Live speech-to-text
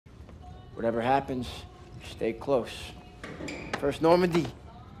Whatever happens, stay close. First Normandy,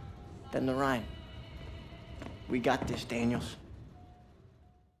 then the Rhine. We got this, Daniels.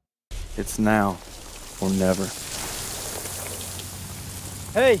 It's now or never.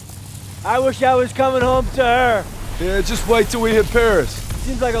 Hey, I wish I was coming home to her. Yeah, just wait till we hit Paris.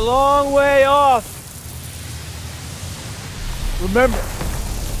 Seems like a long way off. Remember,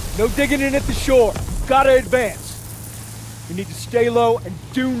 no digging in at the shore. Gotta advance. You need to stay low and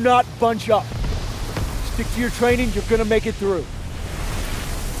do not bunch up. Stick to your training, you're gonna make it through.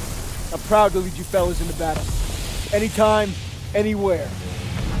 I'm proud to lead you fellas into battle. Anytime, anywhere.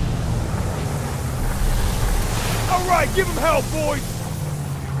 All right, give them hell, boys!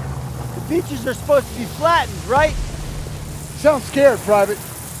 The beaches are supposed to be flattened, right? Sound scared, Private.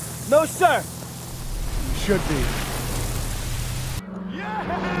 No, sir. You should be.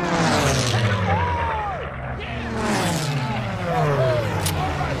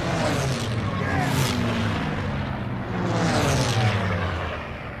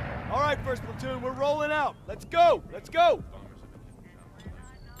 All right, first platoon, we're rolling out. Let's go, let's go.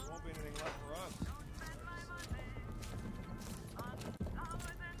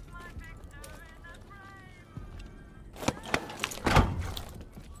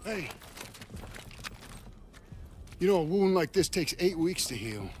 Hey. You know, a wound like this takes 8 weeks to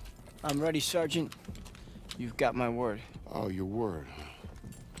heal. I'm ready, Sergeant. You've got my word. Oh, your word, huh?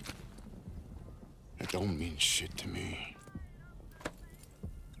 That don't mean shit to me.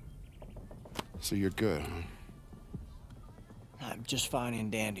 So you're good, huh? I'm just fine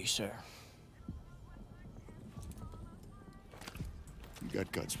and dandy, sir. You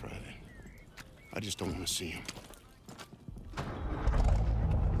got guts, Private. I just don't want to see him.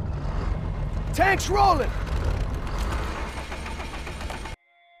 Tanks rolling!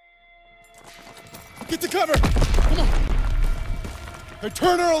 Get to cover! Come on! Hey,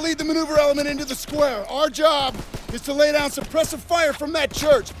 Turner will lead the maneuver element into the square. Our job is to lay down suppressive fire from that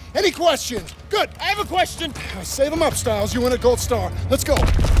church. Any questions? Good! I have a question! Save him up, Styles. You win a gold star. Let's go!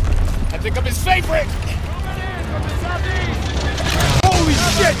 I think I'm his favorite! Holy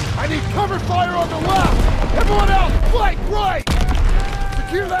shit! I need cover fire on the left! Everyone else, flank right!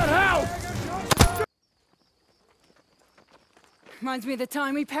 Secure that house! Reminds me of the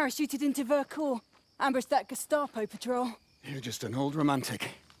time we parachuted into Vercors. Ambushed that Gestapo patrol. You're just an old romantic.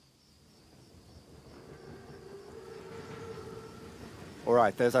 All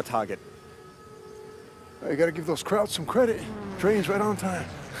right, there's our target. You gotta give those Krauts some credit. Train's right on time.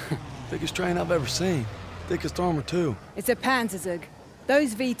 Thickest train I've ever seen. Thickest armor, too. It's a Panzerzug.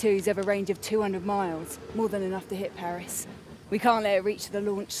 Those V2s have a range of 200 miles. More than enough to hit Paris. We can't let it reach the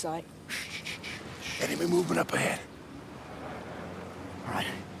launch site. Enemy movement up ahead. All right,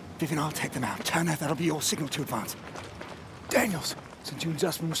 Vivian, I'll take them out. Turner, that'll be your signal to advance. Daniels, since you and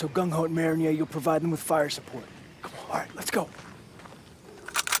Zussman were so gung-ho at Marigny, you'll provide them with fire support. Come on, all right, let's go.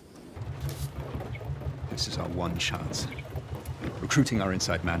 This is our one chance. Recruiting our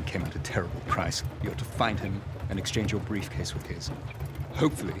inside man came at a terrible price. You're to find him and exchange your briefcase with his.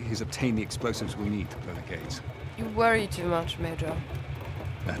 Hopefully, he's obtained the explosives we'll need to blow the gates. You worry too much, Major.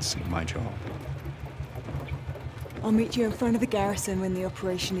 That's my job. I'll meet you in front of the garrison when the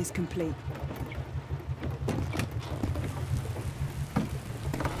operation is complete.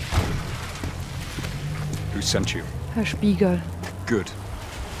 Who sent you? Herr Spiegel. Good.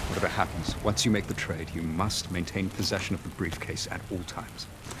 Whatever happens, once you make the trade, you must maintain possession of the briefcase at all times.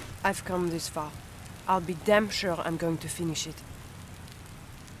 I've come this far. I'll be damn sure I'm going to finish it.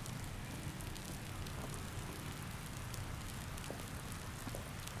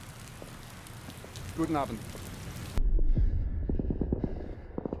 Guten Abend.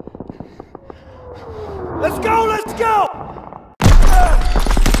 Let's go, let's go!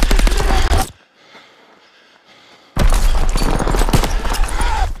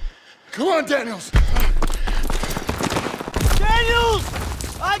 Come on, Daniels! Daniels!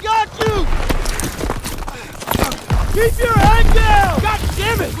 I got you! Keep your head down! God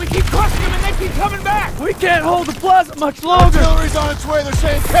damn it! We keep crushing them and they keep coming back! We can't hold the plaza much longer! Artillery's on its way, they're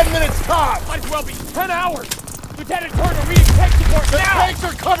saying 10 minutes top! Might as well be 10 hours! Lieutenant Turner, we need tank support The now! tanks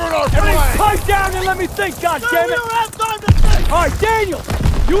are covering our Everybody flank! pipe down and let me think, goddammit! We don't have time to think! Alright, Daniel!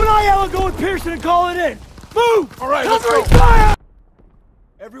 You and I will go with Pearson and call it in! Move! Alright, let's go! Fire!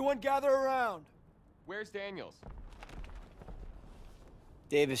 Everyone gather around. Where's Daniels?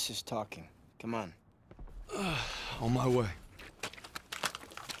 Davis is talking. Come on. On my way.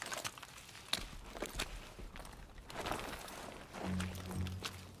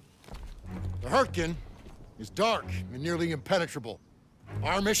 The Hurtgen is dark and nearly impenetrable.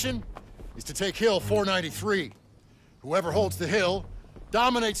 Our mission is to take Hill 493. Whoever holds the hill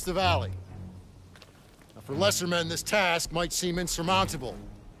dominates the valley. Now, for lesser men, this task might seem insurmountable.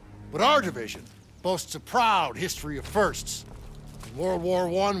 But our division boasts a proud history of firsts. In World War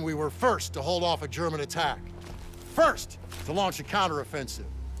I, we were first to hold off a German attack. First to launch a counteroffensive.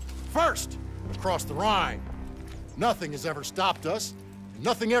 First across the Rhine. Nothing has ever stopped us, and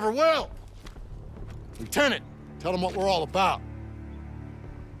nothing ever will. Lieutenant, tell them what we're all about.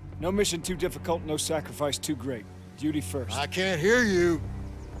 No mission too difficult, no sacrifice too great. Duty first. I can't hear you.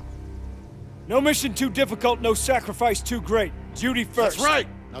 No mission too difficult, no sacrifice too great. Duty first. That's right.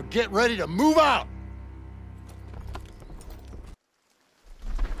 Now get ready to move out.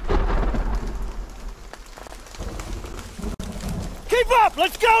 Keep up!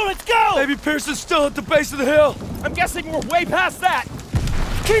 Let's go! Let's go! Maybe Pearson's still at the base of the hill. I'm guessing we're way past that.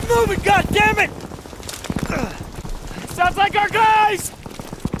 Keep moving, goddammit! Sounds like our guys!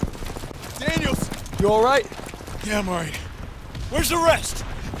 Daniels! You all right? Yeah, I'm all right. Where's the rest?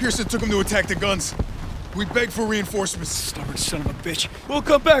 Pearson took him to attack the guns. We begged for reinforcements. Stubborn son of a bitch. We'll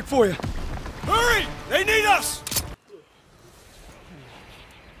come back for you. Hurry! They need us!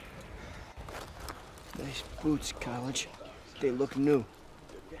 Nice boots, College. They look new.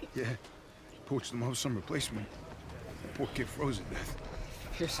 Yeah. Poached them off some replacement. Poor kid froze to death.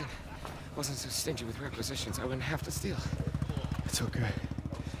 Pearson wasn't so stingy with requisitions, I wouldn't have to steal. It's okay.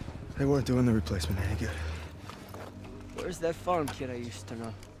 They weren't doing the replacement any good. Where's that farm kid I used to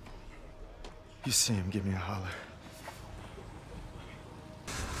know? You see him, give me a holler.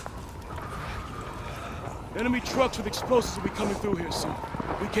 Enemy trucks with explosives will be coming through here soon.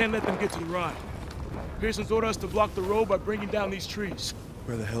 We can't let them get to the Rhine. Pearson's ordered us to block the road by bringing down these trees.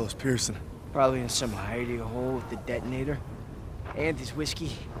 Where the hell is Pearson? Probably in some hidey hole with the detonator. And his whiskey.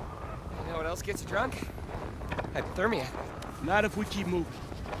 You know what else gets you drunk? Hypothermia. Not if we keep moving.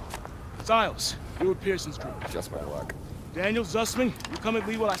 Silas, you're with Pearson's group. Just my luck. Daniel, Zussman, you come at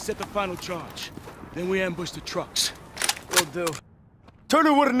me while I set the final charge. Then we ambush the trucks. Will do.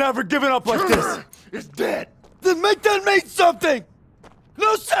 Turner would have never given up like this. Is dead. Then make that mean something!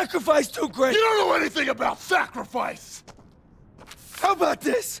 No sacrifice too great! You don't know anything about sacrifice! How about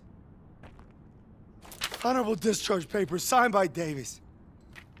this? Honorable discharge papers signed by Davis.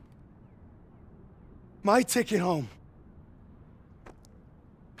 My ticket home.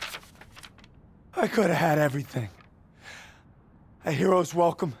 I could have had everything. A hero's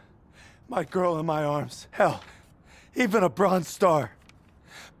welcome, my girl in my arms. Hell, even a Bronze Star.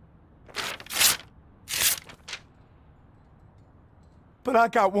 But I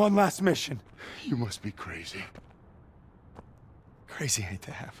got one last mission. You must be crazy. Crazy ain't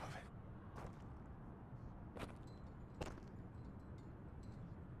the half of it.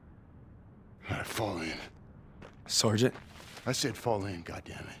 All right, fall in. Sergeant? I said fall in,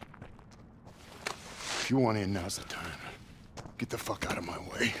 goddammit. If you want in, now's the time. Get the fuck out of my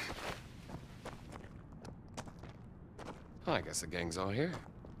way. Oh, I guess the gang's all here.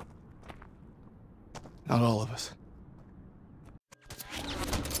 Not all of us.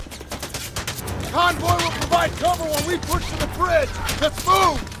 Convoy will provide cover while we push to the bridge. Let's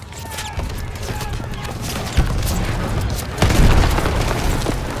move!